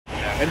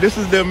And this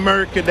is the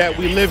America that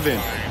we live in.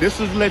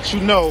 This is let you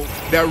know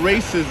that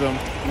racism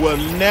will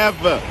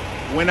never,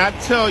 when I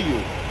tell you,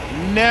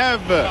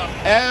 never,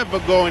 ever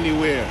go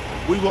anywhere.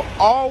 We will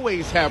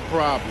always have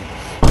problems.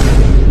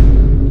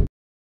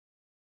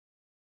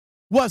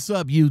 What's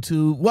up,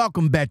 YouTube?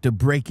 Welcome back to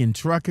Breaking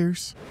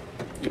Truckers.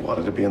 You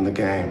wanted to be in the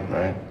game,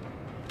 right?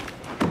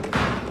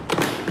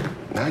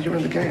 Now you're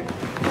in the game.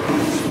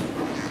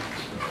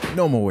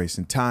 No more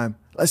wasting time.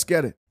 Let's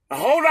get it.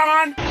 Hold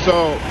on.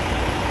 So,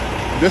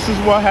 this is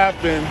what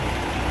happened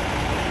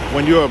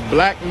when you're a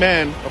black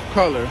man of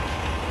color.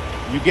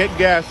 You get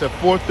gas at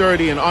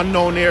 4:30 in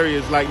unknown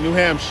areas like New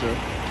Hampshire.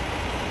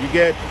 You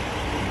get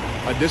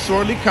a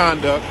disorderly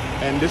conduct,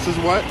 and this is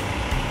what?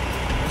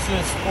 This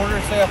is order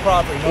to stay off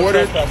property. No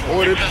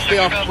order to stay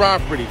off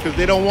property, because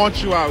they don't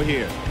want you out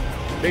here.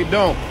 They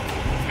don't.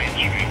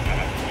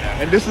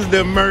 And this is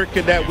the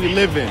America that we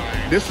live in.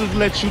 This is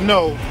let you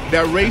know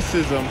that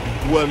racism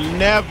will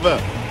never,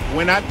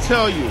 when I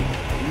tell you,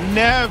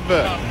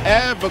 never,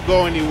 ever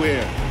go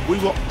anywhere. We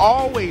will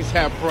always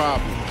have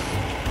problems.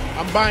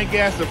 I'm buying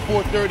gas at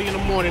 4:30 in the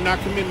morning, not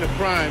committing a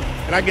crime,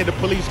 and I get the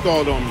police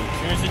called on me.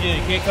 Here's the deal.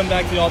 You can't come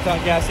back to the All-Town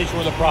gas station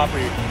or the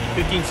property.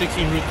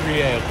 1516 Route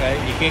 3A, okay?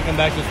 You can't come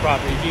back to this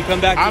property. If you come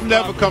back to I'm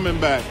never coming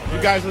back. Perfect.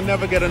 You guys will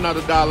never get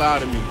another dollar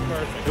out of me.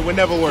 Perfect. It will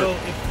never work. So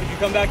if you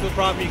come back to the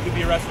property, you could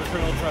be arrested for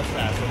criminal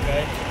trespass,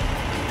 okay?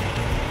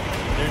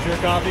 There's your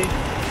copy.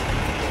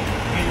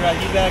 Get your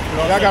ID back.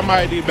 I got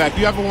my ID back.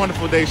 You have a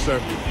wonderful day, sir.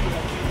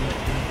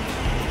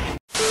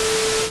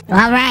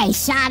 All right,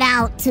 shout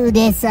out to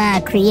this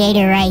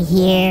creator right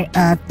here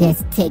of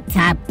this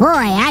TikTok. Boy,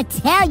 I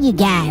tell you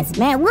guys,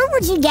 man, what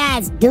would you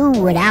guys do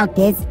without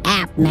this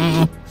app,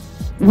 man?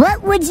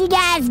 What would you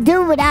guys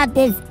do without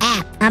this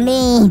app? I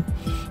mean,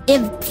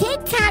 if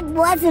TikTok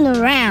wasn't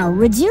around,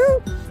 would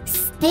you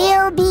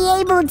still be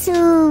able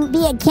to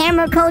be a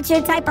camera culture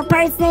type of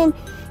person?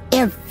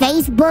 If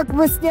Facebook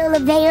was still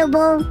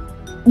available,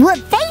 would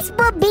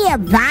Facebook be a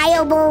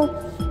viable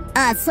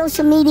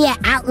social media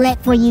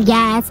outlet for you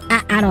guys?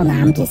 I don't know.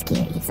 I'm just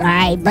curious. All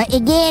right. But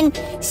again,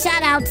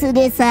 shout out to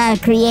this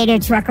creator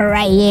trucker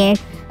right here.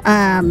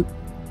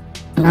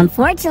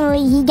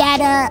 Unfortunately, he got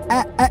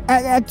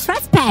a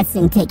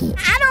trespassing ticket.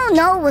 I don't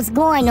know what's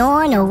going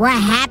on or what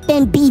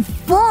happened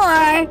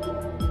before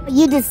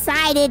you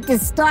decided to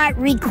start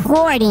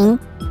recording.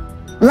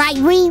 Like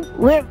we're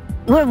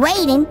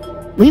waiting.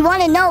 We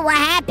want to know what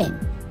happened.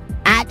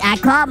 I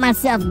caught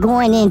myself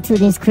going into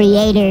this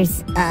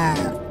creator's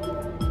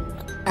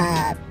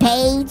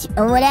page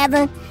or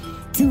whatever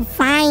to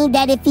find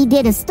that if he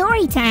did a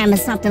story time or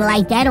something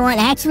like that on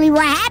actually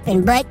what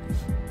happened, but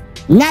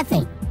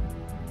nothing.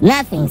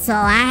 So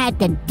I had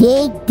to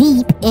dig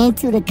deep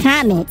into the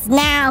comments.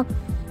 Now,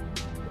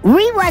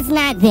 we was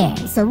not there,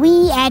 so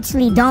we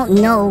actually don't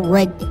know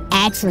what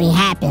actually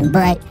happened,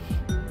 but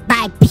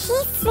by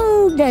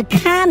piecing the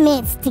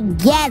comments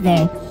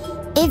together,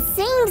 it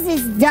seems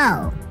as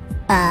though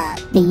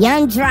the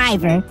young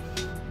driver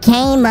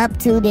came up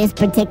to this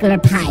particular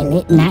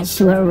pilot, not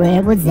sure where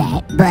it was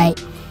at,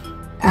 but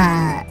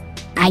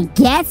I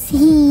guess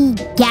he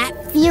got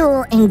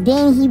fuel and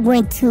then he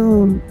went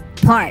to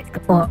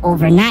park or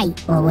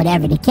overnight or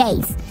whatever the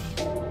case.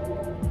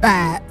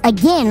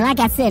 Again, like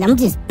I said, I'm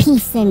just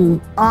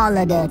piecing all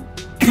of the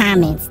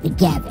comments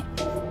together.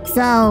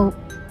 So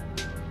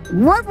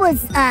what was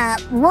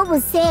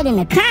said in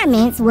the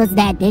comments was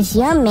that this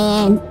young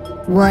man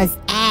was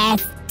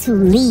asked to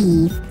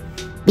leave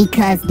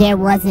because there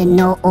wasn't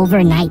no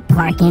overnight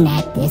parking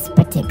at this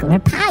particular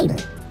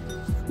pilot.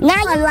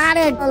 Now a lot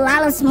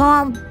of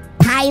small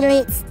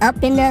pilots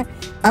up in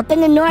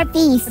the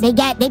Northeast,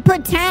 they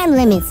put time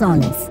limits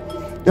on us.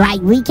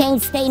 Like we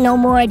can't stay no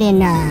more than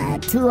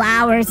 2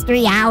 hours,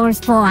 3 hours,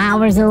 4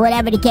 hours, or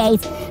whatever the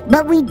case.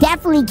 But we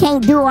definitely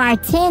can't do our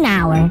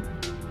 10-hour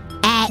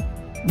at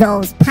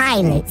those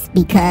pilots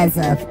because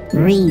of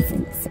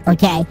reasons.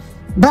 Okay,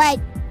 but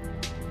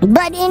in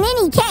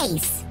any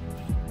case,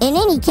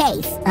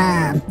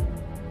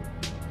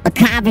 a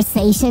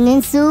conversation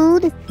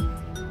ensued,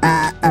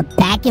 a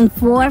back and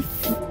forth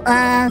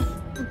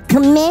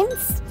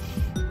commenced.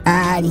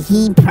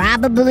 He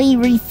probably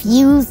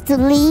refused to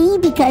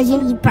leave because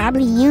he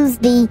probably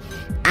used the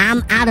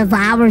 "I'm out of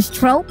hours"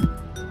 trope,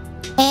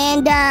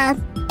 and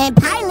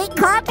pilot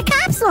called the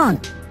cops on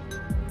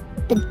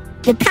him.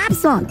 The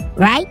cops on him,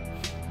 right?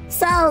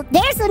 So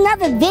there's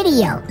another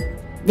video.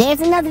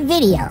 There's another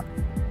video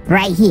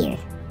right here.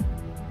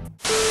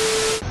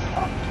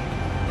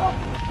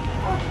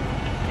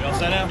 You all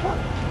set now?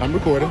 I'm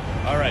recording.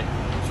 All right.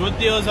 So what the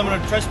deal is, I'm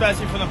going to trespass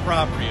you from the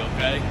property,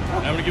 okay?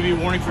 And I'm going to give you a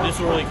warning for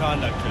disorderly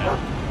conduct today.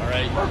 All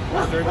right?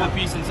 Disturb the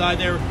piece inside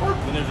there.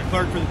 When there's a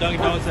clerk for the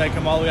Dunkin' Donuts, I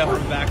come all the way up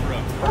from the back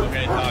room,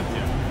 okay, to talk to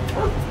you.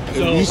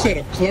 So, you said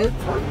a clerk?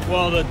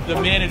 Well, the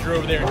manager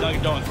over there at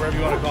Dunkin' Donuts, wherever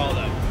you want to call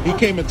that. He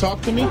came and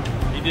talked to me?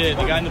 He did.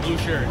 The guy in the blue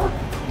shirt.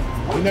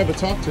 He never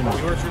talked to me.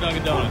 He works for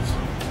Dunkin' Donuts.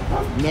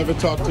 Never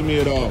talked to me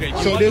at all. Okay, do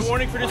you want the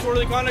warning for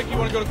disorderly conduct? You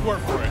want to go to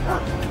court for it?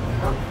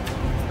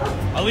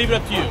 I'll leave it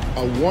up to you.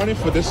 A warning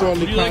for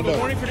disorderly Would you like conduct. a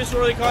warning for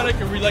disorderly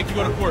conduct, or would you like to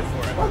go to court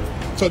for it?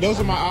 So those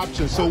are my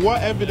options. So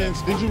what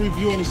evidence did you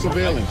review? Any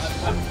surveillance?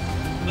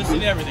 Listen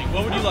to everything.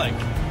 What would you like?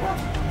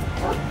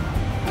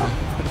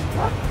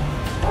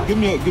 Give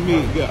me a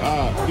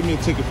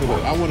ticket for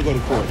that. I want to go to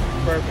court.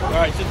 Perfect. All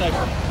right, sit tight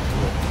for me.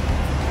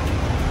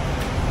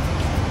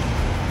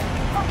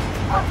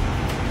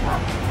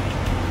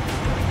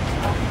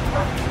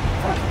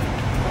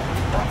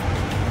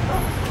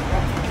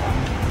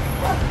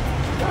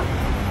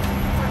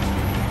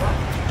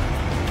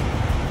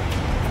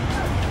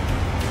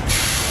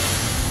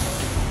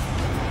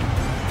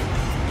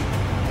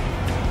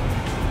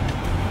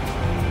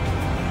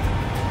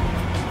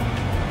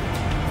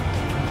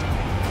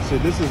 So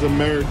this is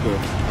America.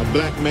 A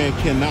black man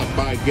cannot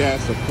buy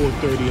gas at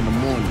 4:30 in the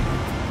morning.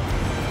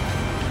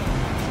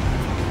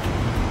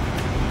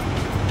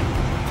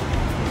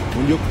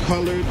 When you're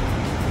colored,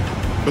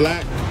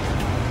 black,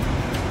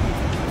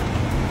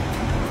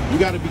 you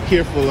got to be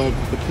careful of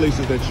the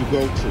places that you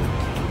go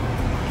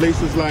to.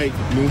 Places like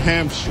New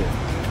Hampshire.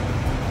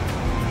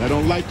 I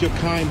don't like your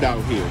kind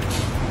out here.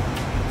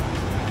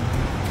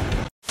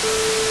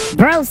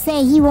 Bro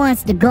say he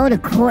wants to go to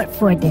court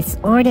for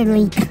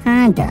disorderly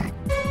conduct.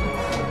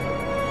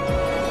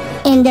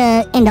 And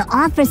the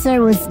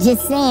officer was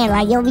just saying,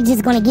 like, yo, we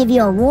just gonna give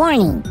you a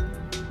warning.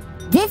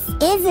 This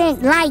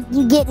isn't like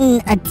you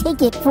getting a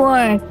ticket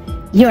for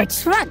your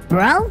truck,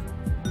 bro.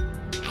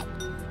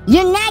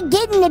 You're not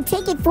getting a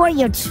ticket for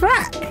your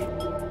truck,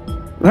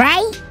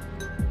 right?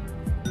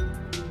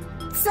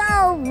 So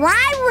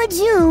why would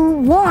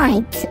you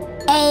want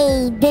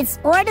a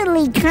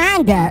disorderly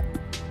conduct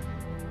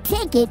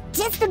ticket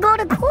just to go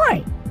to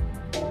court?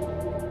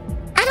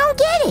 I don't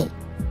get it.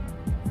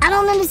 I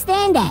don't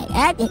understand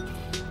that.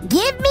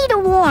 Give me the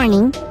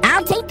warning.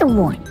 I'll take the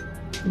warning.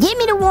 Give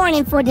me the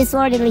warning for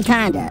disorderly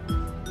conduct.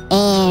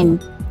 And,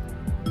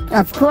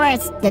 of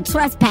course, the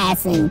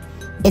trespassing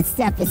is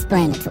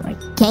self-explanatory.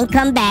 Can't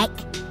come back.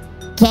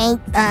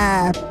 Can't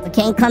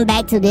come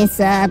back to this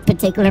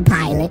particular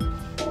pilot.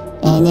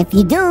 And if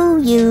you do,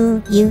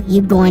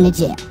 you going to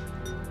jail.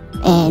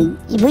 And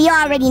we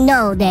already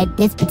know that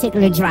this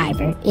particular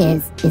driver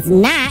is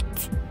not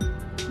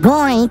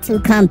going to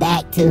come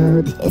back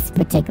to this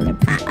particular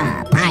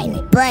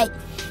pilot. But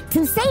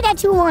to say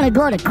that you want to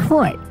go to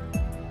court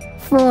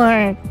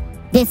for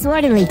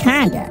disorderly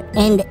conduct,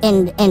 and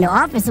the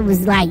officer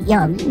was like,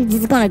 yo, we're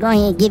just going to go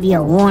ahead and give you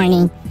a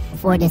warning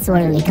for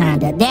disorderly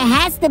conduct. There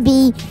has to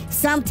be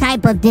some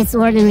type of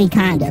disorderly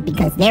conduct,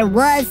 because there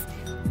was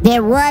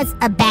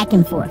a back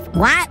and forth.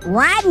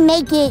 Why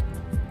make it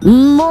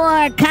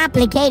more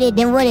complicated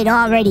than what it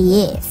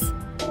already is?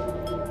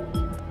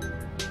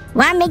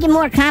 Why make it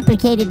more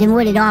complicated than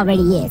what it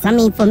already is? I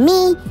mean, for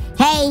me,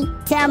 hey,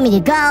 tell me to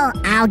go,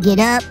 I'll get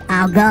up,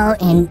 I'll go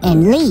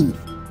and leave.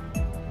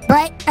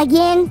 But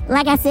again,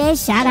 like I said,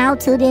 shout out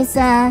to this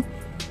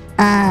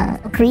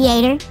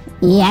creator.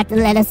 You have to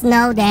let us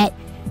know that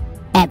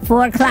at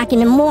 4 o'clock in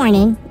the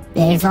morning,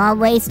 there's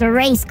always the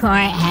race car.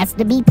 It has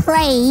to be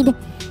played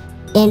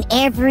in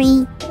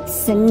every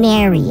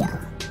scenario.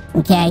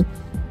 Okay?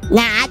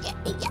 Now,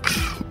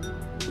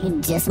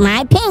 just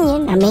my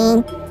opinion. I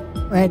mean,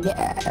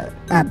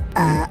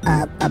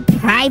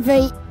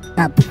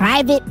 a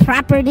private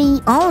property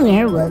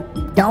owner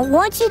don't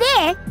want you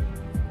there.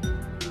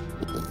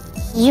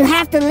 You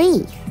have to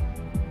leave.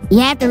 You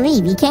have to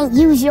leave. You can't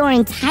use your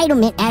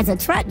entitlement as a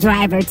truck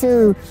driver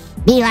to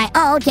be like,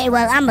 oh, okay,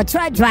 well, I'm a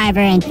truck driver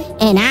and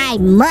I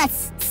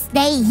must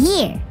stay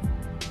here.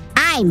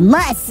 I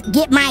must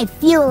get my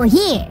fuel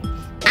here.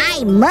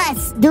 I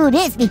must do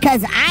this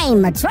because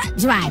I'm a truck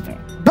driver.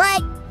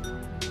 But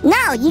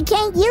no, you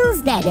can't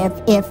use that.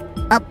 If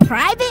a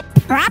private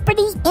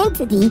property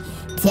entity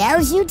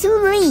tells you to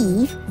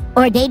leave,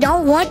 or they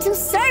don't want to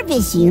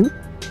service you,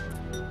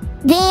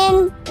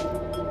 then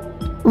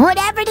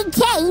whatever the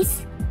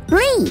case,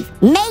 leave.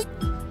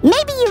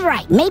 Maybe you're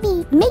right.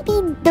 Maybe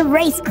the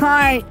race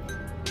card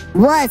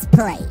was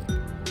played.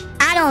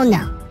 I don't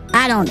know.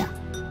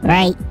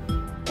 Right?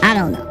 I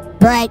don't know.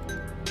 But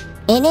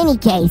in any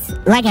case,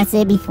 like I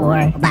said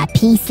before, by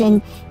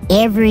piecing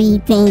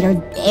everything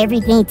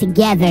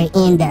together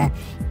in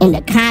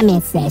the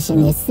comment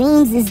section, it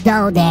seems as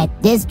though that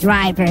this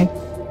driver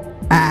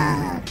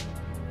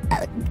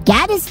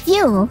got his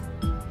fuel,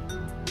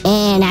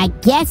 and I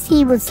guess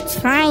he was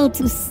trying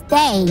to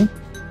stay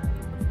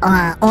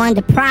on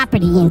the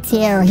property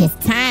until his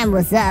time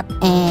was up,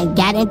 and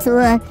got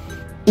into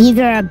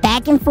either a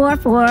back and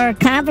forth or a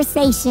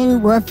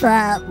conversation with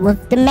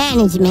the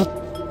management,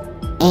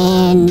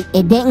 and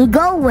it didn't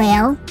go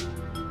well,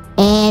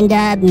 and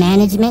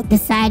management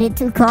decided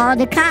to call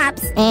the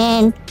cops,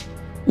 and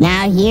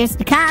now here's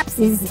the cops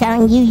is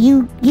telling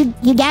you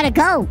gotta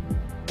go.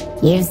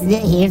 Here's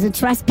a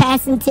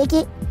trespassing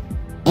ticket,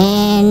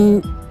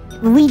 and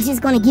we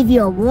just gonna give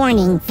you a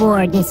warning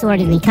for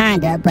disorderly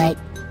conduct, but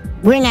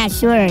we're not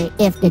sure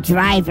if the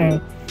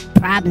driver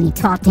probably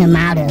talked him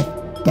out of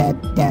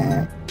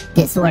the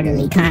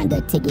disorderly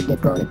conduct ticket to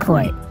go to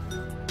court.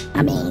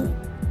 I mean,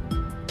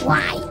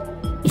 why?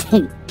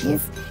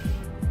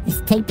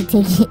 just take the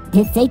ticket.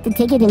 Just take the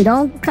ticket and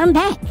don't come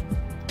back.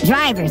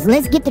 Drivers,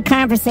 let's get the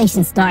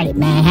conversation started,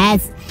 man.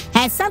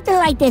 Has something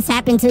like this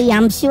happened to you?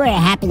 I'm sure it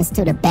happens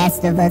to the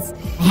best of us. It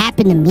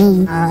happened to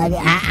me.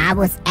 I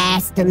was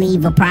asked to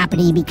leave a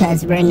property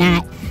because we're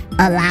not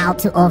allowed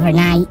to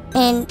overnight.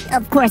 And,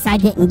 of course, I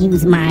didn't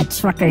use my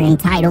trucker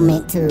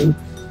entitlement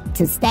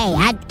to stay.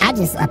 I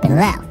just up and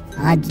left.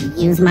 I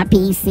used my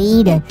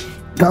PC to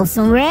go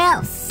somewhere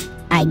else,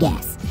 I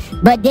guess.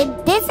 But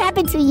did this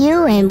happen to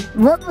you, and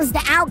what was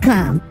the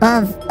outcome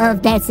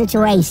of that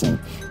situation?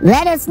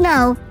 Let us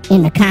know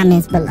in the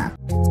comments below.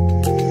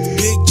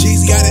 Big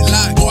G's got it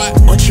locked, boy.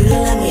 Want you to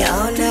love me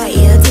all night,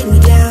 yeah, take me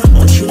down.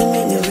 Want you to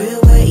make me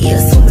real wet,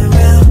 yeah, swim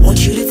around.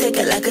 Want you to take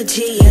it like a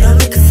G, and I'm